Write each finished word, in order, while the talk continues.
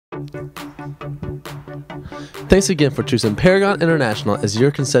Thanks again for choosing Paragon International as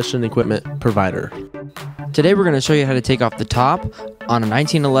your concession equipment provider. Today we're going to show you how to take off the top on a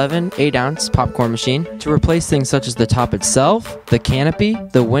 1911 8-ounce popcorn machine to replace things such as the top itself, the canopy,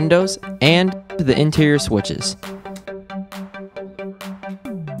 the windows, and the interior switches.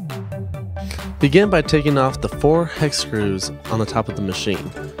 Begin by taking off the 4 hex screws on the top of the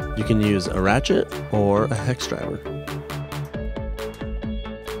machine. You can use a ratchet or a hex driver.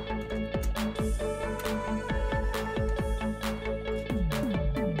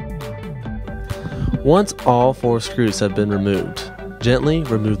 Once all 4 screws have been removed, gently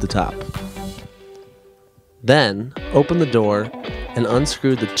remove the top. Then, open the door and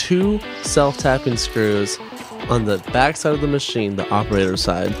unscrew the 2 self-tapping screws on the back side of the machine, the operator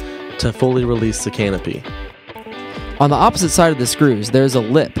side, to fully release the canopy. On the opposite side of the screws, there is a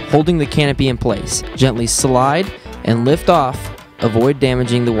lip holding the canopy in place. Gently slide and lift off, avoid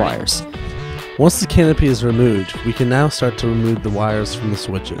damaging the wires. Once the canopy is removed, we can now start to remove the wires from the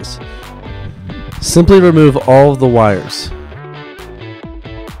switches. Simply remove all of the wires.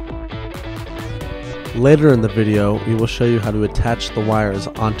 Later in the video, we will show you how to attach the wires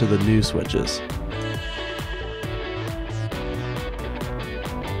onto the new switches.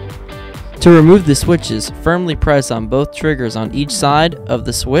 To remove the switches, firmly press on both triggers on each side of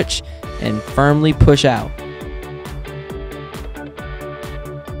the switch and firmly push out.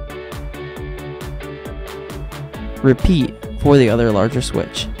 Repeat for the other larger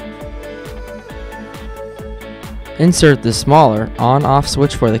switch. Insert the smaller on-off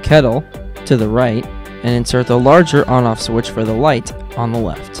switch for the kettle to the right and insert the larger on-off switch for the light on the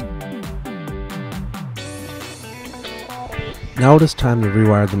left. Now it is time to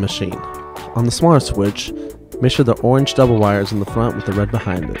rewire the machine. On the smaller switch, make sure the orange double wire is in the front with the red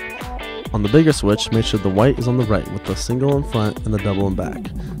behind it. On the bigger switch, make sure the white is on the right with the single in front and the double in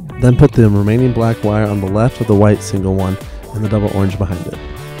back. Then put the remaining black wire on the left of the white single one and the double orange behind it.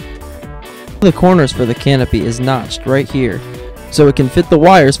 The corners for the canopy is notched right here, so it can fit the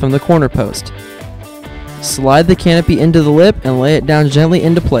wires from the corner post. Slide the canopy into the lip and lay it down gently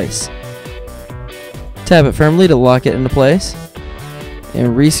into place. Tap it firmly to lock it into place,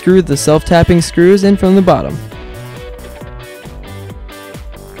 and re-screw the self-tapping screws in from the bottom.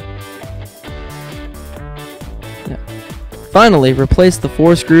 Finally, replace the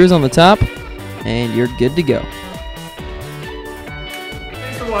 4 screws on the top, and you're good to go.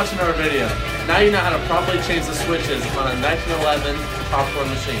 Thanks for watching our video. Now you know how to properly change the switches on a 1911 popcorn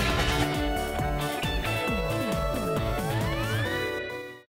machine.